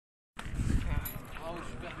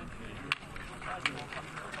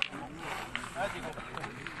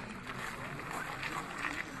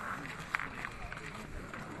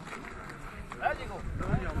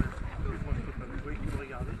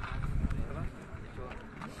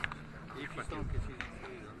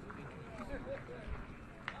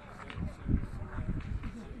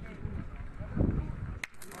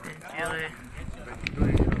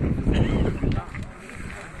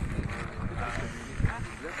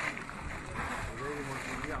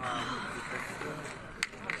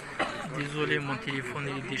Désolé, mon téléphone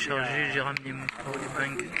est déchargé, j'ai ramené mon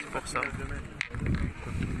powerbank, c'est pour ça.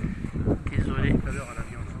 Désolé.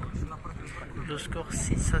 Le score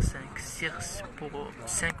 6 à 5.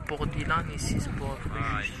 5 pour Dylan et 6 pour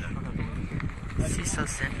Frejus. 6 à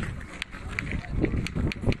 5.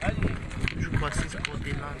 Je crois 6 pour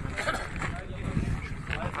Dylan.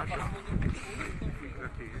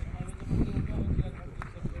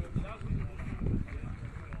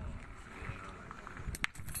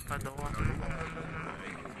 Pas droit.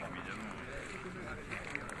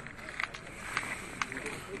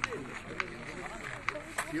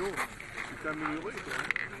 Théo, tu t'es amélioré toi, hein?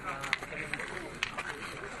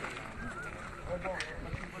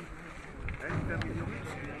 Tu t'es amélioré,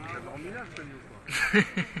 tu as dormi là cette nuit ou quoi? J'ai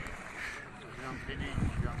entraîné,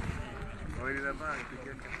 on va aller là-bas avec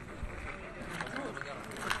lequel?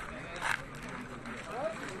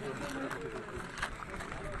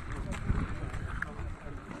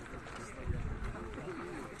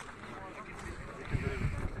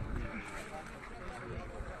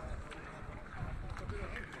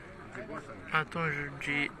 Attends, je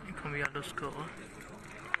dis combien le score. Hein.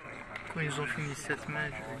 Quand ils ont fini cette main,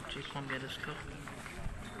 je dis combien le score.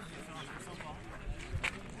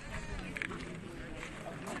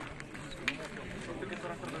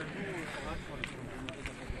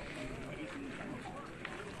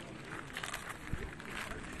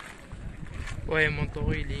 Ouais, mon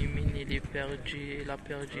taureau il est éliminé, il a perdu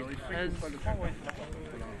 13.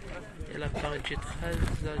 Il a perdu 13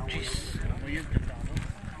 à 10.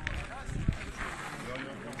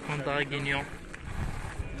 En draguignon.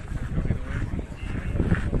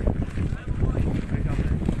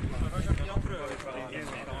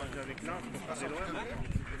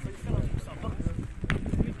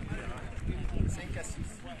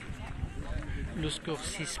 Le score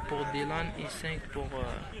 6 pour Dylan et 5 pour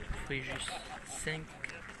Frejus. 5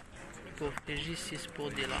 pour Frejus, 6 pour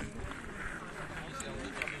Dylan.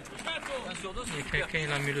 Et quelqu'un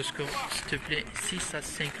il a mis le score, s'il te plaît, 6 à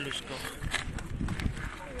 5 le score.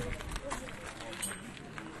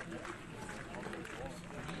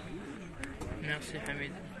 Merci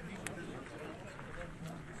Hamid.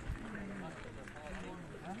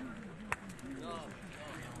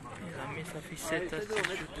 Les amis, ça fait 7 à 6,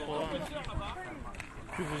 je crois.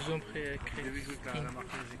 Je vous en prie, Christine.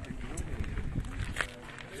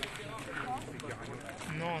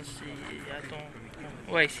 Non, c'est... Attends.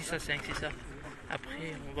 Ouais, 6 à 5, c'est ça.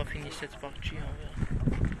 Après, on va finir cette partie, on verra.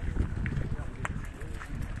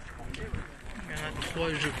 Il y en a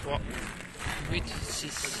 3, je crois. 8,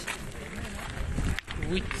 6.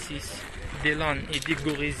 8, 6. Dylan et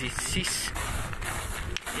Rizzi 6.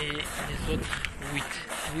 Et les autres 8.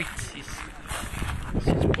 8, 6.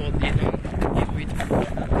 6 pour Dylan et 8 pour...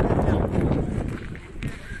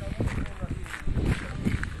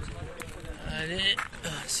 Allez,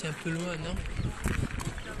 c'est un peu loin, non?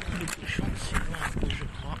 Le bouchon, c'est loin un peu, je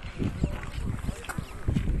crois.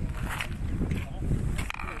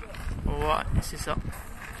 Ouais, c'est ça.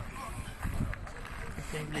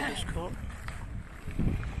 Épingler le score.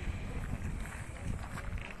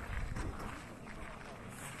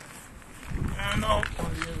 Ah non, on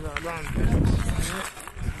vient là un peu.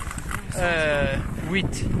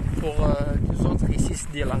 8 pour les autres et 6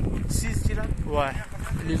 Dylan. 6 Dylan? Ouais,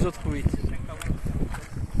 les autres 8.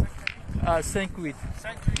 Ah, 5, 8.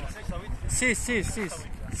 6, 6, 6.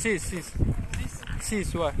 6, 6.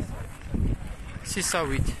 6, ouais. 6 à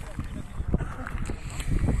 8.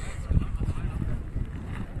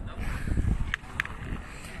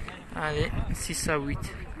 Allez, 6 à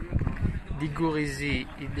 8. Rizzi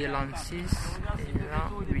et Dylan 6. Et là,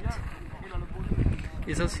 8.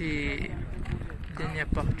 Et ça, c'est la dernière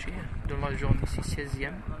partie de la journée, c'est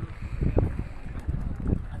 16e.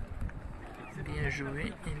 Bien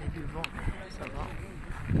joué, il est devant, mais ça va.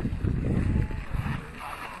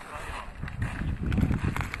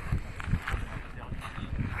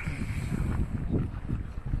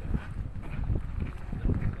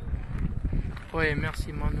 Ouais,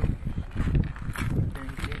 merci Manu.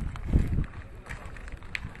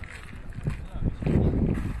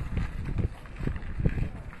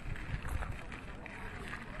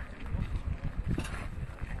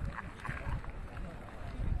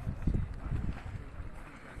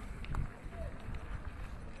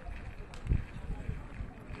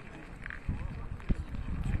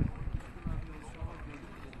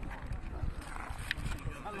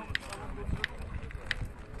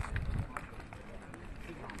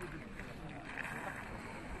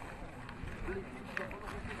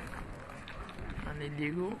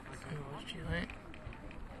 Diego, il va retirer.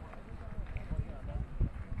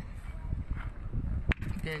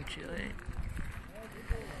 Bien tiré.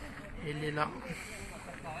 Il est là.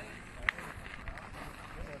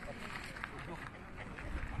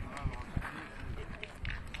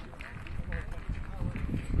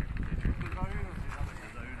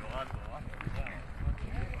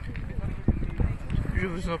 Je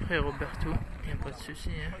vous en prie, Roberto, il n'y a pas de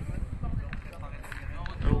souci. Hein.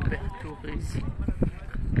 Roberto Rizzi.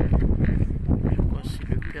 Je crois que c'est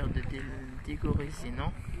le père de Diego Rizzi,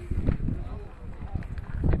 non?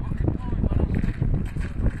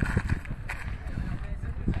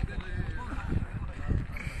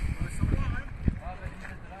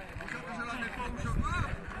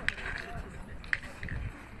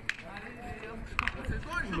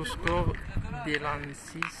 Le score d'Elan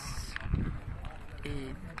 6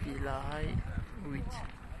 et Villarreal 8.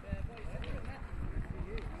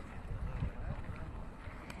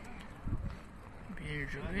 Bien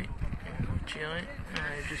joué, tiré,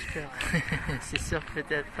 ouais, j'espère, c'est sûr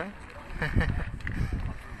peut-être. Hein?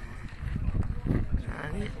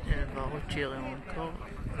 Allez, elle va retirer encore.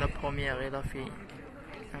 La première, elle a fait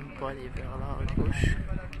un pas aller vers la gauche.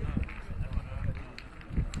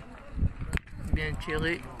 Bien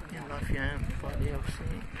tiré, il a fait un palais aussi.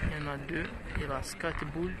 Il y en a deux, il reste 4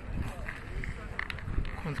 boules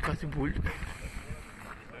contre 4 boules.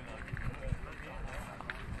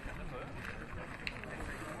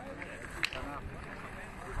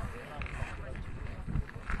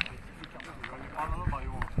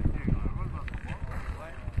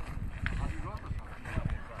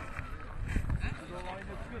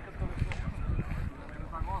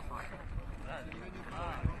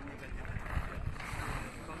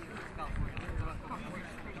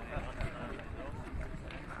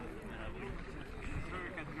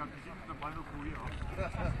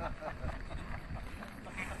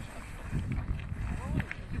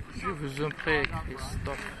 Je vous en prie,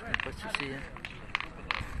 Christophe, pas de souci. Hein.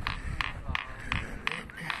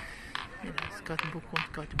 Il reste 4 boules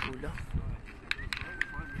contre 4 boules là.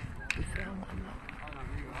 Je peux faire mal là.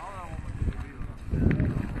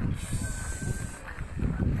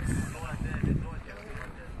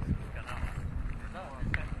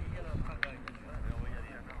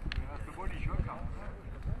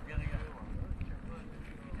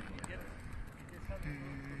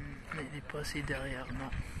 Il est passé derrière, non.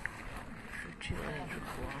 Je tirais, je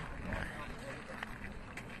crois. Ouais.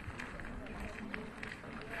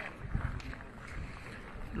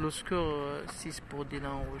 Le score 6 pour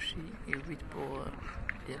Dylan Rocher et 8 pour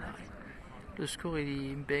Dylan. Le score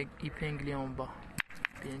il est épinglé en bas.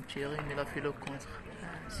 Bien tiré, mais il a fait le contre.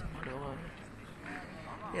 C'est malheureux.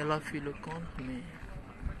 Elle a fait le contre, mais...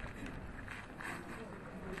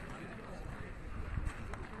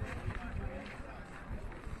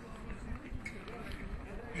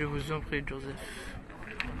 Je vous en prie, Joseph.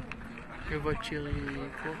 Il va tirer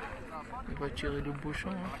quoi? Il va tirer le bouchon,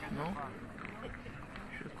 hein? Non?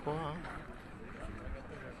 Je crois. Hein?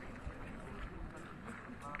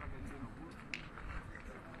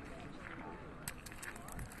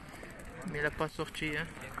 Mais il n'a pas sorti, hein?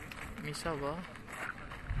 Mais ça va.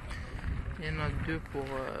 Il y en a 2 pour...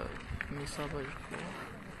 mais ça va, je crois.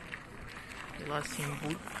 Et là, c'est une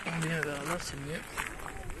boule. On vient vers là, c'est mieux.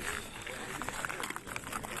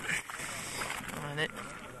 Allez.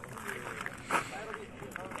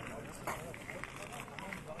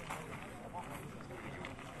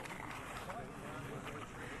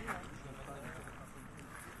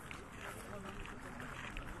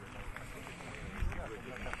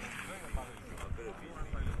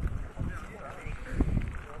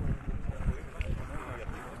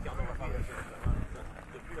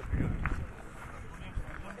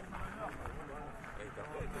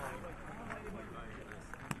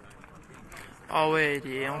 Ah ouais,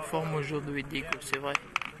 il est en forme aujourd'hui, Diego, c'est vrai.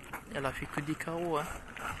 Elle a fait que des carreaux, hein.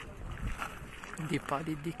 Des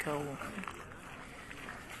palais, des carreaux.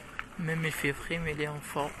 Même il fait frais, mais il est en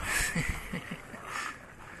forme.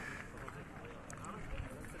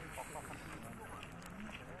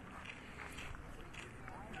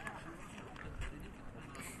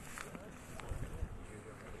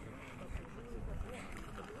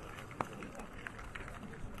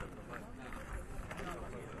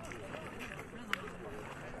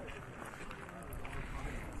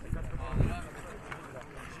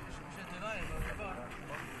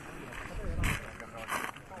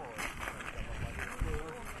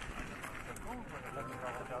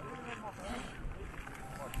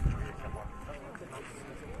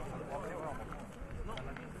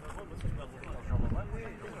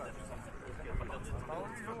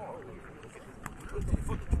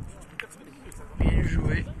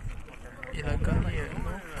 joué. Il a gagné,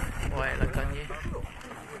 non? Ouais, il a gagné.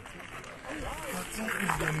 Attends,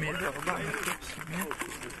 je le mets vers là, c'est bien.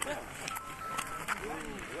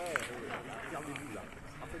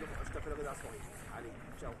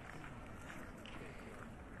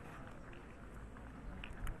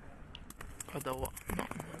 Pas d'avoir. Non,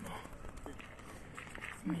 non, non.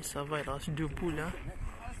 Mais ça va, il reste 2 poules, hein.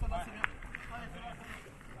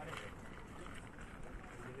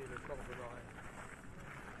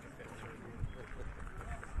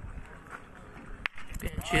 Bien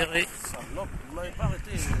tiré. Vous m'avez pas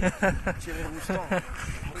arrêté, Thierry Roustan.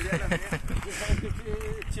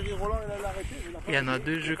 Thierry Roland, il a arrêté. Il y en a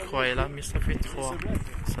 2, je crois, et là, mais ça fait 3.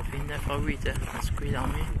 Ça fait 9 à 8, hein, parce qu'il en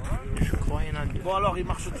met. Je crois qu'il y en a 2. Bon, alors, il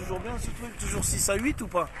marche toujours bien, ce truc? Toujours 6 à 8 ou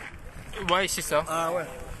pas? Ouais, c'est ça. Ah ouais.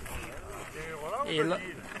 Et là.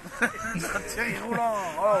 Thierry Roland,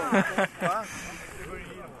 oh. Hein?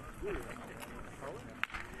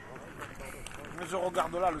 Mais je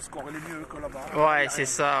regarde là, le score, il est mieux que là-bas. Ouais, c'est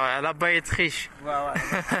ça. Ouais. Là-bas, il est triche. Ouais, ouais. Là,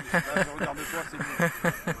 je regarde toi, c'est mieux.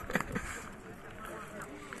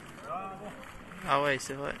 Ah ouais,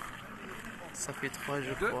 c'est vrai. Ça fait 3,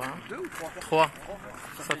 je crois. Hein. 2 ou 3? 3.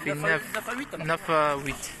 Ça fait 9. 9 à 8 alors. 9 à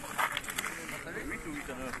 8.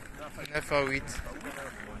 9 à 8.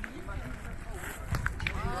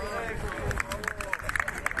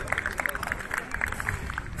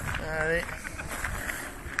 Allez.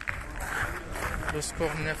 Le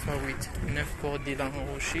score 9 à 8. 9 pour Dylan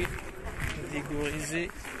Rocher,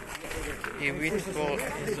 dégorisé, et 8 pour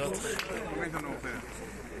les autres.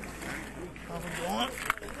 Pardon.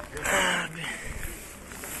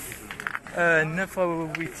 9 à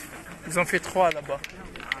 8. Ils ont fait 3 là-bas.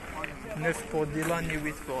 9 pour Dylan et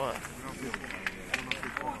 8 pour...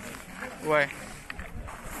 Ouais.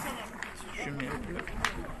 Je mets un peu.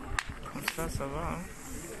 Comme ça va. Hein.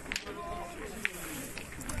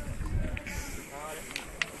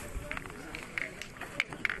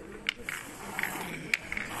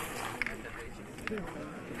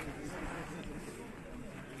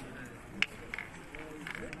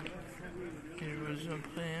 Je vous en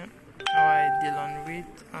prie. Hein. Ouais, Dylan 8.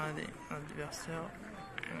 Allez, adversaire.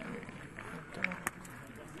 Attends.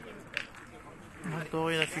 Mon taureau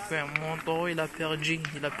il a fait quoi? Mon taureau il a perdu.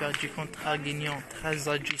 Il a perdu contre Arguignan. 13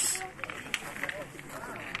 à 10.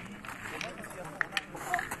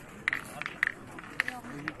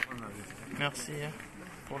 Merci hein,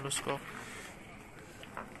 pour le score.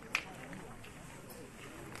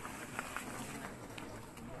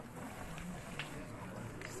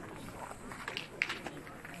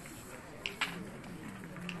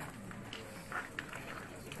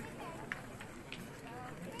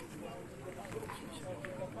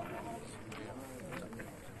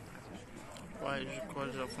 Ouais, je crois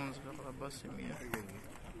que j'avance vers là-bas, c'est mieux.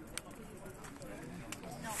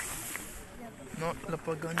 Non, il n'a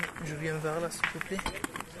pas gagné. Je viens vers là, s'il vous plaît.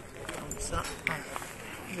 Comme ça. Ah.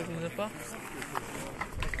 Je vous ai pas.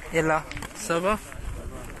 Et là, ça va?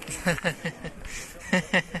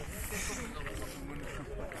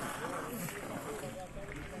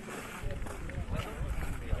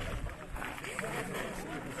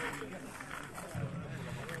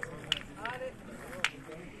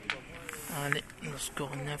 Allez, le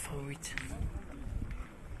score 9 à 8.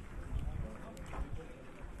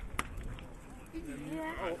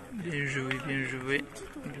 Bien joué, bien joué,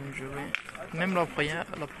 bien joué. Même la première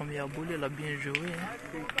boule, elle a bien joué. Hein.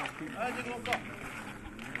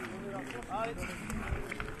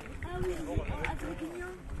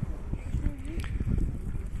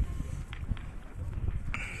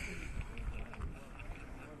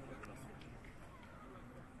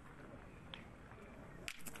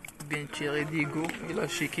 Bien tiré Diego, il a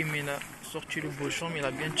shaké mais il a sorti le bouchon, mais il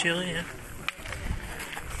a bien tiré. Hein.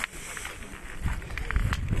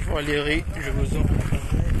 Valérie, je vous en prie.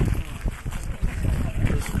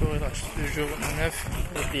 Le score il reste toujours 9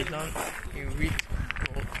 pour Dylan et 8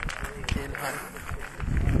 pour Dylan.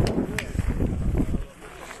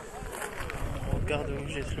 On regarde où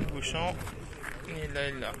jette le bouchon. Et là,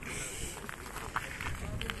 il est là.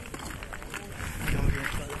 Et on vient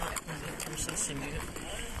par là, on vient comme ça, c'est mieux.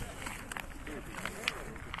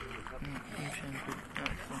 Il fait un peu de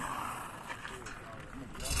temps.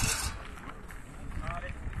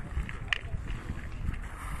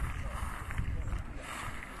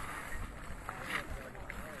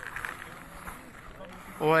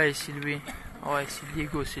 Ouais, c'est lui. Ouais, c'est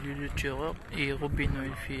Diego, c'est lui le tireur. Et Robineau,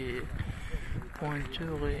 il fait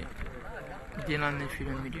pointeur et Dylan, il fait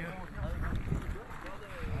le milieu.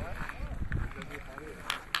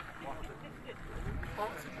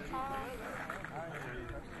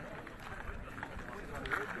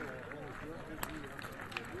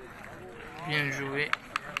 Bien joué.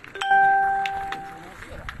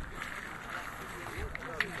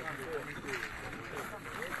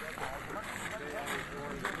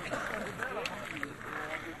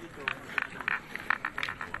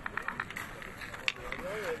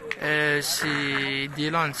 C'est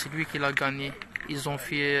Dylan, c'est lui qui l'a gagné. Ils ont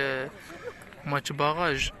fait match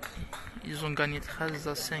barrage. Ils ont gagné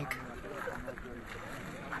 13-5.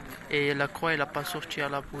 Et la croix, elle n'a pas sorti à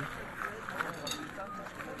la poule.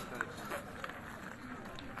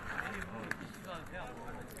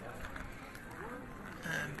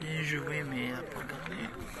 Bien joué, mais il n'a pas gagné.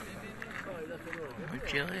 On peut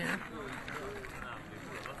tirer, hein.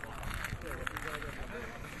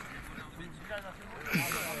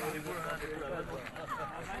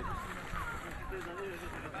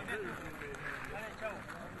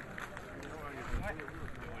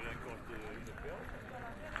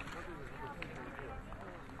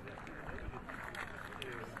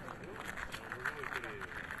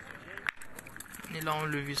 Il a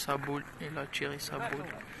enlevé sa boule, il a tiré sa boule.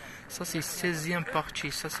 Ça c'est 16e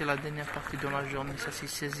partie, ça c'est la dernière partie de la journée, ça c'est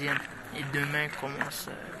 16e. Et demain commence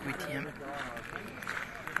 8e.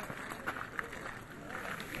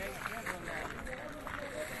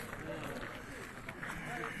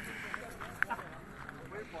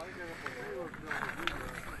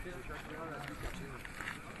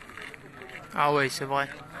 Ah ouais, c'est vrai.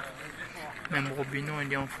 Même Robineau,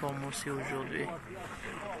 il est en forme aussi aujourd'hui.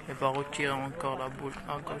 Il va retirer encore la boule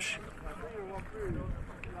à gauche.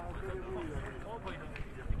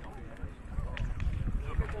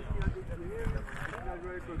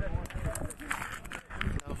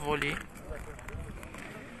 Il a volé.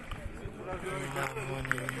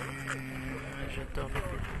 J'adore le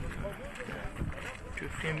pétanque. Tu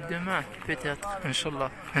filmes demain, peut-être,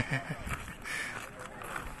 Inch'Allah.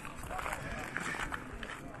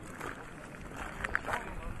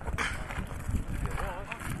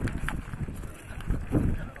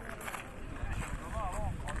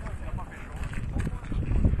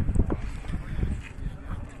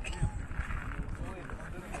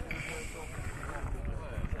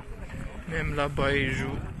 Même là-bas, il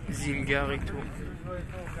joue Zilgar et tout.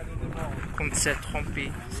 Contre 7 trompé.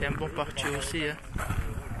 C'est un bon parti aussi. Hein.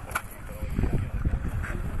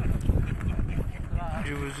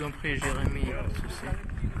 Je vous en prie, Jérémy.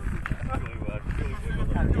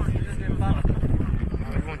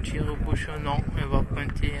 Ils vont tirer au bouchon. Non, elle va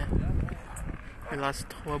pointer. Hein. Il reste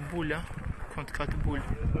 3 boules. Hein, contre 4 boules.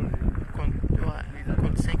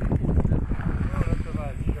 Contre 5 boules.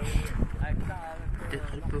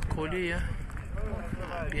 Peut-être elle peut coller. Hein.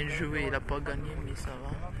 Bien joué, il n'a pas gagné, mais ça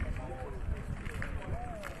va.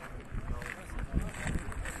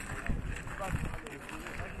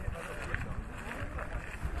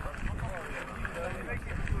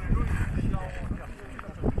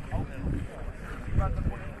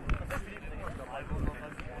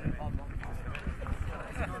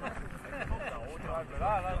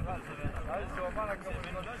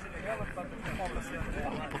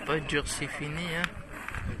 On peut pas dire c'est fini. Hein.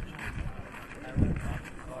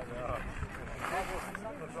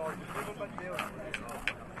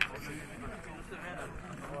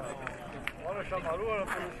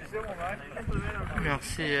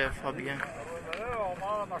 Merci Fabien.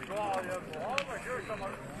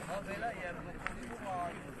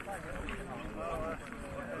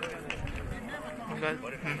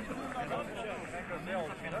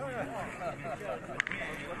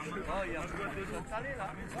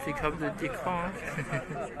 C'est grave de d'écran. Hein.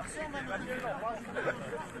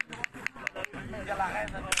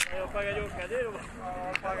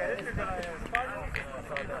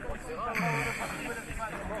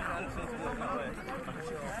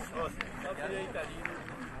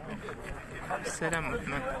 Salam.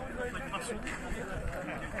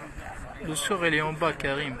 Le score il est en bas,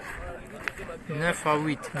 Karim.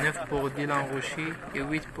 9-8. 9 pour Dylan Rocher et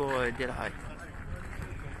 8 pour Delhay.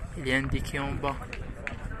 Il est indiqué en bas.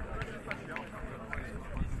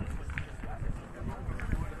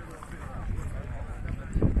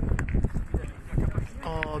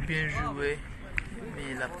 Oh, bien joué. Mais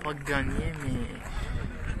il n'a pas gagné, mais...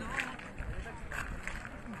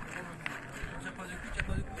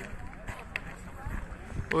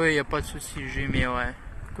 Oui, il n'y a pas de souci, j'ai mis, ouais.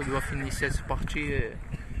 Quand on doit finir 16 parties,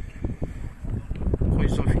 quand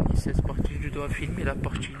ils ont fini 16 parties, je dois filmer la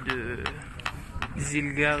partie de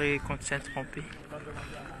Zilgar et contre Saint-Trompé.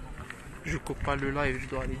 Je coupe pas le live, je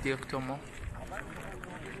dois aller directement.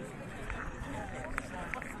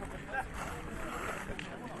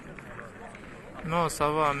 Non, ça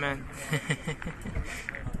va, man.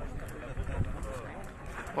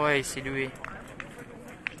 Ouais, c'est lui.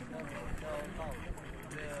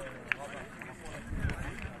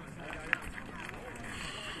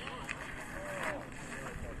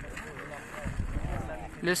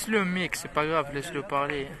 Laisse-le mec, c'est pas grave, laisse-le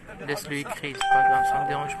parler. Laisse-le écrire, c'est pas grave, ça me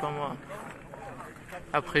dérange pas moi.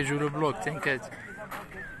 Après, je le bloque, t'inquiète.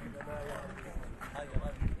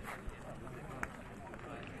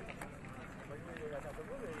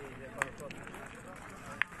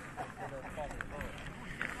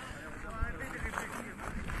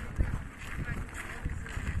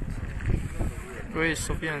 Oui,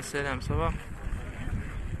 Sofiane, salam, ça va?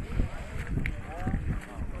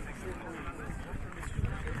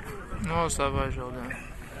 Non, ça va, Jordan.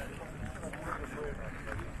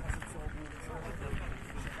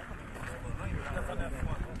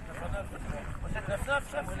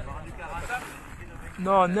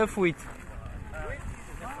 Non, 9-8.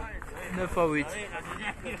 9 à 8.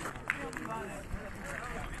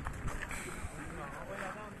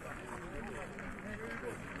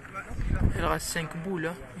 Il reste 5 boules,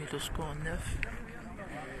 hein. Et le score 9.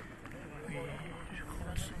 Mais je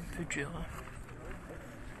crois que c'est un peu dur. Hein.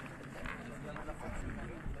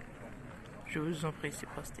 Je vous en prie,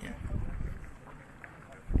 Sébastien.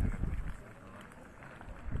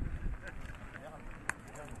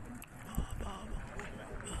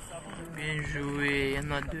 Bien joué, il y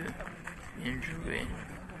en a 2. Bien joué.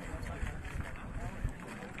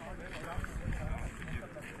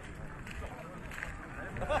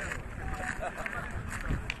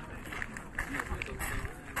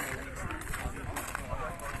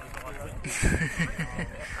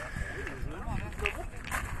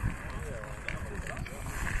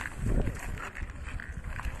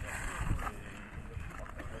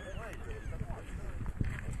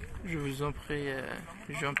 Je vous en prie,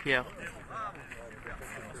 Jean-Pierre.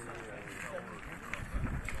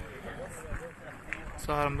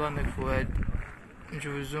 Ça Ramadan avec Fouad. Je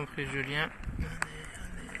vous en prie, Julien.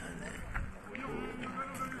 Allez. Oh,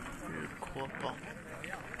 je crois pas.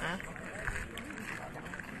 Hein?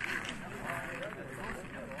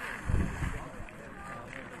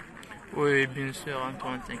 Oui, bien sûr,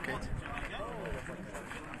 Antoine, t'inquiète.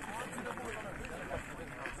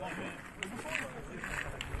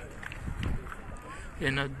 Il y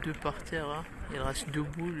en a 2 par terre, hein. Il reste 2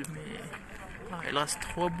 boules, mais... Ah, il reste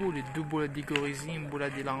 3 boules, et 2 boules à Rizzi, une boule à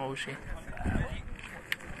Rocher.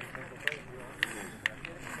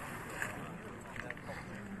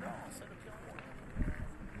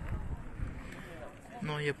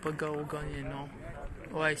 Non, il n'y a pas Garo gagné, non.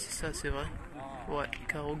 Ouais, c'est ça, c'est vrai. Ouais,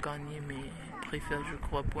 Garo gagné, mais préfère, je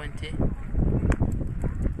crois, pointer.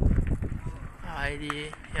 Ah, il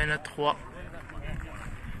y en a 3.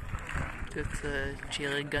 Peut-être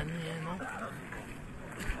Thierry gagné, non?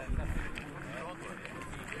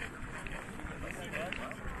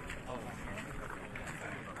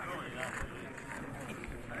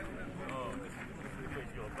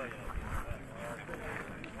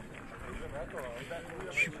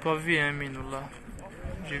 Je suis pas vu, hein, Minoula.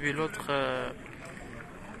 J'ai vu l'autre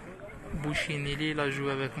Bouchinelli, il a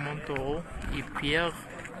joué avec Montoro et Pierre.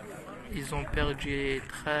 Ils ont perdu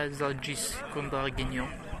 13 à 10 contre Arguignon.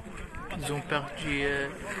 Ils ont perdu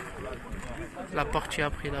la partie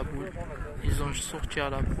après la boule. Ils ont sorti à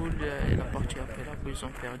la boule et la partie après la boule, ils ont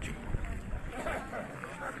perdu.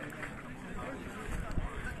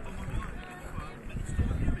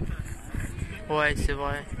 Ouais, c'est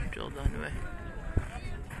vrai, Jordan, ouais.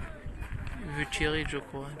 Il veut tirer, je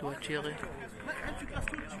crois, il doit tirer.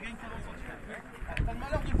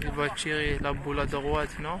 Il va tirer la boule à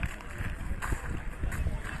droite, non?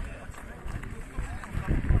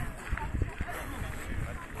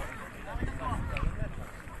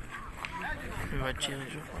 Il va tirer,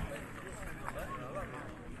 je crois.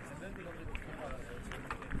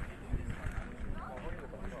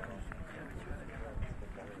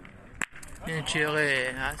 Bien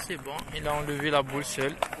tiré, ah, c'est bon, il a enlevé la boule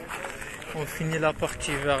seul. On finit la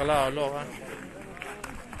partie vers là alors. Hein.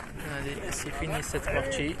 Allez, c'est fini cette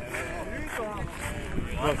partie.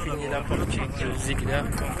 On va finir la partie de Ziegler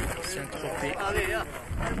contre Saint-Tropez. Allez,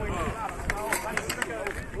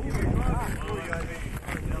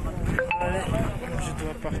 je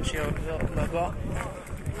dois partir là-bas.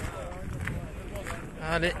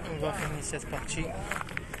 Allez, on va finir cette partie.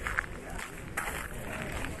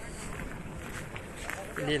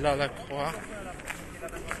 Il est là la croix.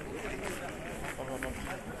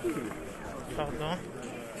 Pardon.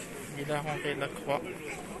 Il a rentré la croix.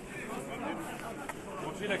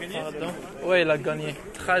 Pardon. Ouais, il a gagné.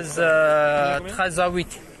 13 à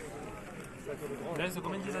 8.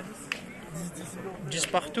 10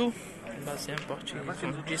 partout. Là, c'est un parti. Ils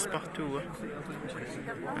ont 10 partout. Hein.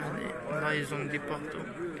 Allez, là, ils ont 10 partout.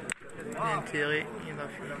 L'intérêt, il a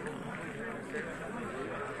fait.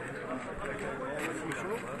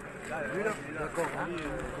 D'accord.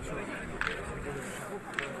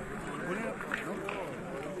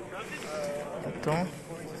 Attends.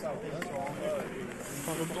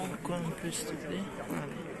 Pardon, quoi un peu s'il te plaît.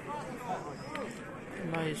 Allez.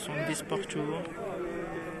 Là ils sont 10 partout.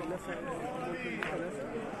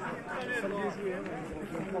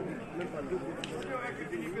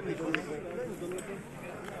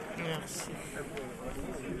 Merci.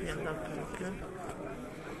 Bien là un peu.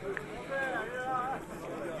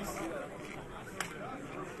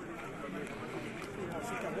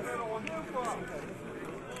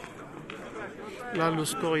 Là, le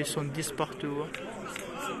score, ils sont 10 partout.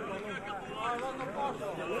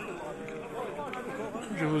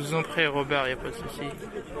 Je vous en prie, Robert, il n'y a pas de souci.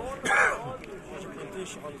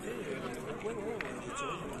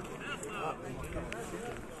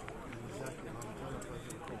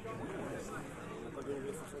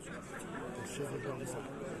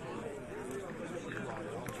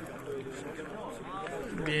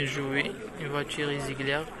 Bien joué, une voiture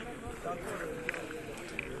Ziegler.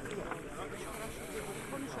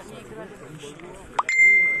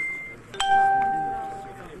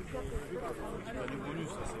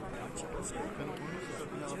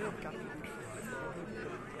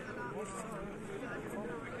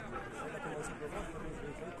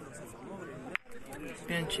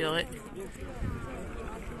 Bien tiré.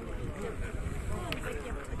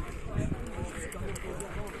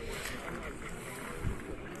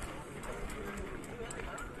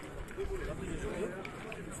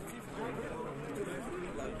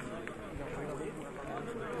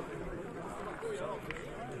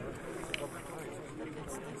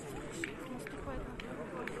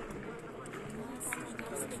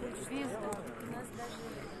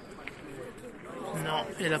 Non,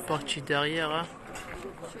 et la partie derrière, hein.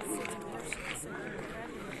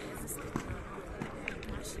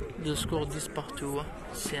 De score 10 partout, hein.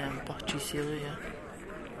 C'est un parti serré. Hein.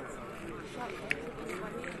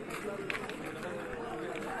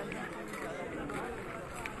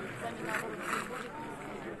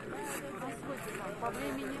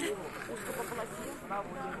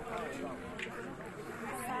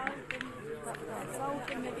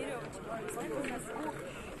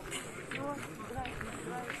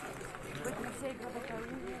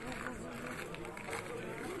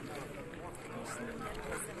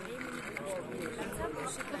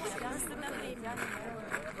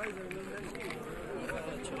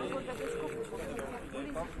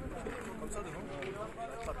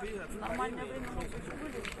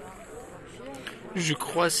 Je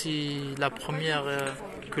crois si la première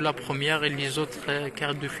que la première et les autres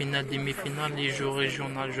quarts de finale, demi-finale, les jeux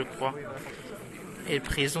régionaux, je crois. Et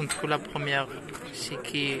présente que la première, c'est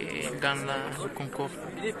qui gagne le concours.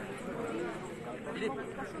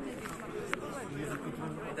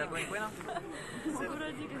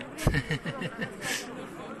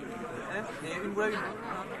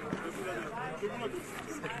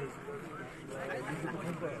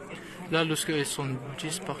 Là, lorsqu'ils sont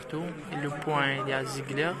 10 partout, et le point il y a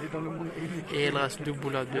Ziegler, et il reste 2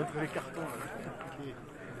 boules à 2.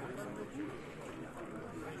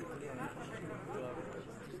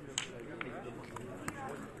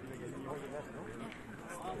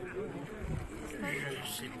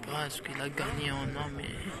 Je sais pas ce qu'il a gagné en an, mais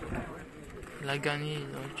il a gagné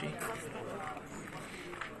aujourd'hui.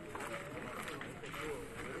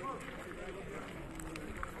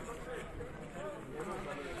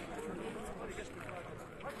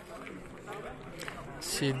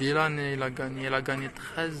 C'est Dylan et il a gagné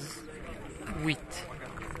 13-8.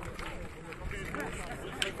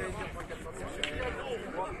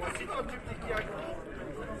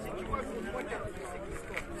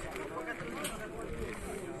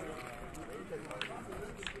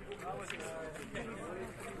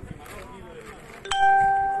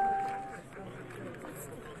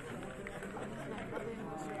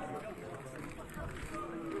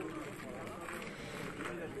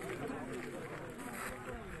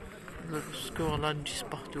 Le score là 10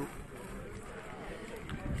 partout.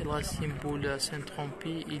 Il reste une boule à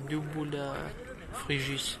Saint-Tropez et 2 boules à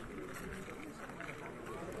Frejus.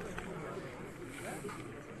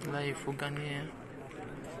 Là il faut gagner.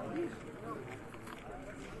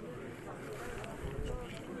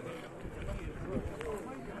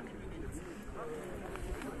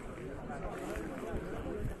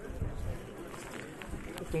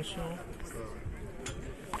 Attention.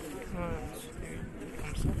 Ouais, c'est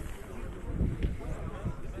comme ça.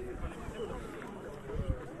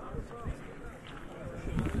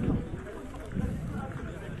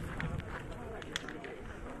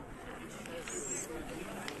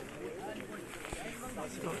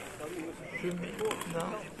 Je mets là,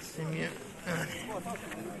 c'est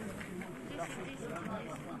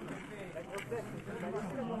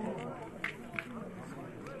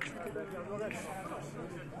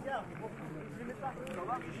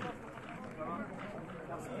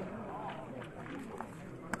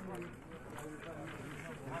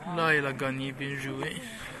Là, il a gagné, bien joué.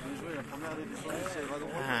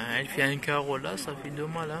 Ah, elle fait un carreau là, ça fait 2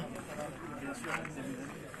 mal. Hein.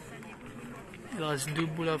 Il reste 2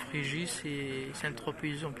 boules à Frejus et Saint-Tropez,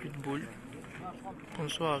 ils n'ont plus de boules.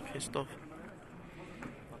 Bonsoir Christophe.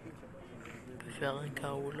 On peut faire un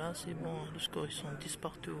carreau là, c'est bon. Le score, ils sont 10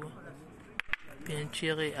 partout. Hein. Bien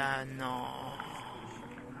tiré. Ah non.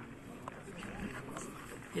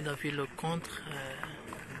 Il a fait le contre.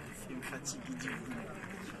 C'est une fatigue idiot.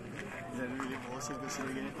 Ils avaient eu les procès de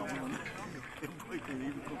Sénégalais par monde. Et pourquoi il avait eu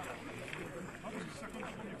le contre?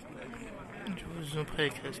 Je vous en prie,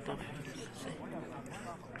 Christophe.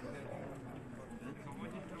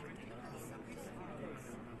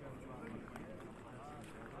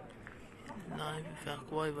 Là, il va faire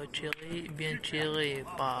quoi? Il va tirer. Bien tiré.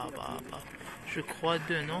 Je crois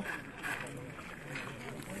 2, non?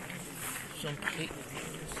 Ils ont pris.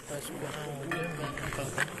 C'est pas ce qu'on a en 2, mais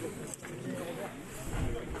pardon.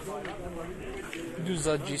 12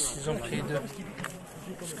 à 10, ils ont pris 2.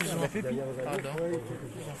 Excusez-moi. Pardon. Ils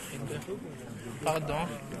ont pris 2. Pardon.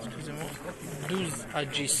 Excusez-moi. 12 à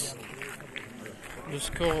 10. Le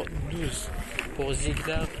score 12 pour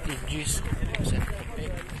Ziegler et 10 pour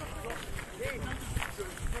Saint-Tropez.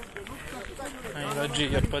 Il a dit, il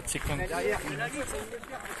n'y a pas de 50.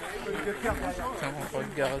 On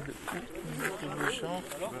regarde où le champ.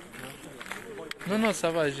 Non,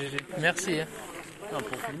 ça va, merci. Hein.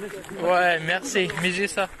 Ouais, merci, mais j'ai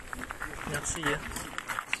ça. Merci, hein.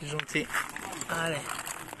 C'est gentil. Allez.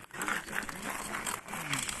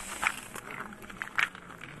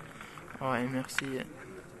 Ouais, merci,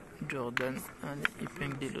 Jordan. Allez,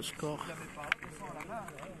 épingler le score.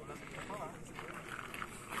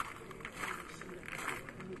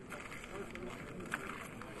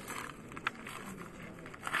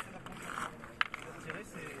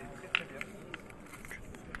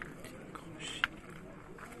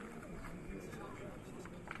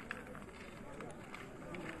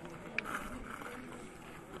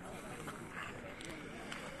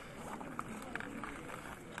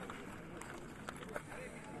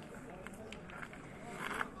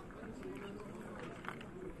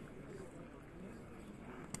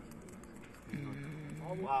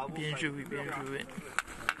 Bien joué, bien joué.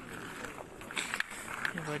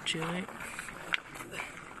 Il va tirer.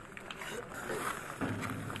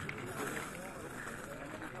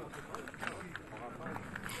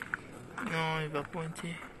 Non, il va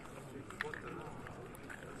pointer.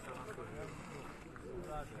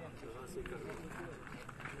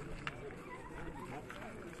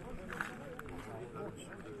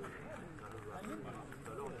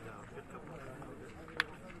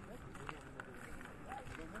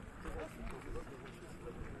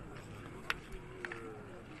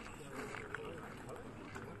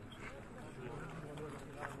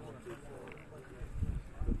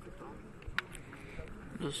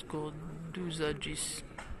 Le score 12 à 10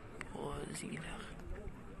 pour Ziegler.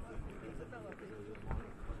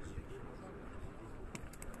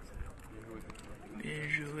 Bien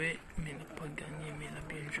joué, mais il n'a pas gagné, mais il a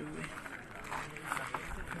bien joué.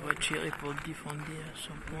 Il va tirer pour défendre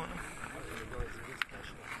son point.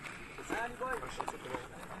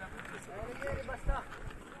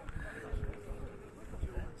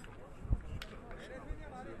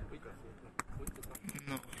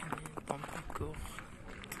 Non, il n'est pas encore.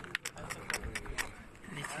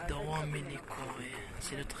 Il était droit, mais il est coré.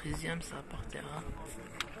 C'est le 13e, ça partira.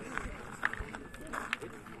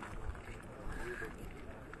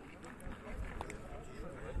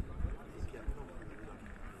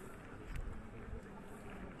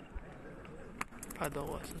 Pas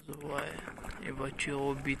droit, ça se voit. Il va tirer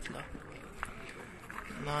au but là.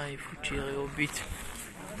 Là, il faut tirer au but.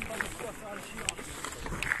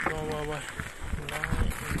 Ouais. Là,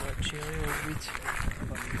 il va tirer au but.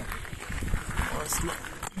 Voilà.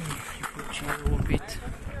 Il faut tirer au but.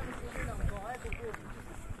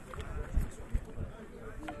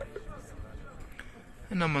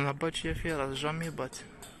 Non, mais on a battu à faire, jamais battu.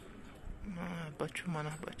 Non, battu, on a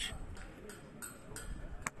battu.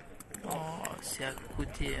 Oh, c'est à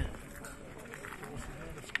côté.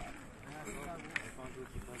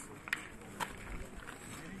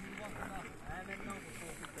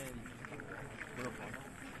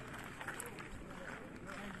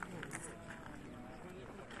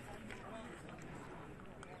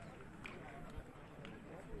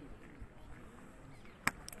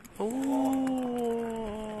 Oh,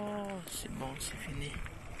 c'est bon c'est fini.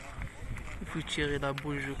 Il faut tirer la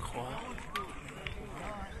boule, je crois.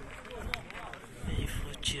 Il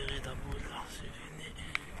faut tirer la boule, là, c'est fini.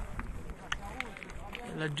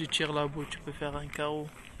 Et là, tu tires la boule, tu peux faire un carreau.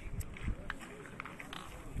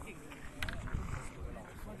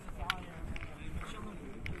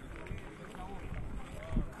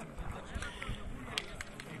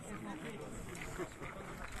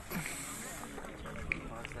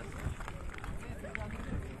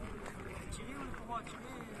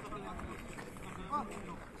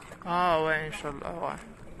 ouais, Inch'Allah, ouais.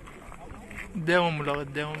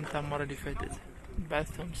 اداهم تاع المرة اللي فاتت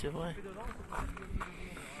بعثهم سي فري.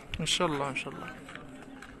 Inch'Allah, Inch'Allah.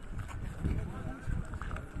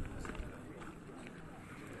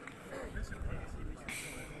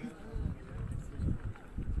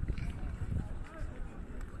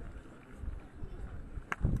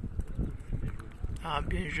 Ah,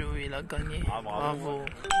 bien joué, il a gagné. Bravo.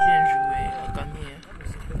 Bien joué, il a gagné.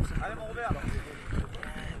 Allez, mon Robert, alors.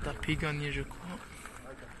 T'as pu gagner, je crois.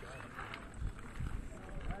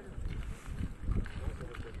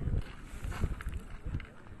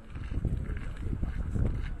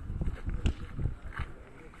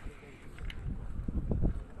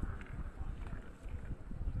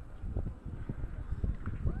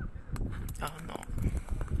 Ah non.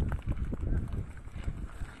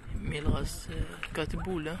 Mais il reste 4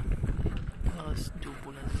 boules. Hein. Il reste 2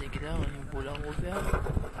 boules à Zegler, une boule à Robert.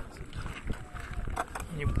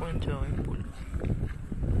 Une pointeur, une boule.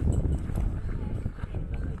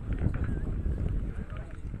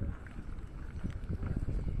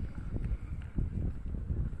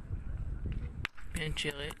 Bien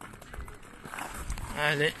tiré.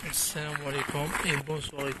 Allez, salam alaikum et bonne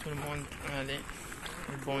soirée tout le monde. Allez,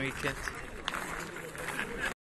 bon week-end.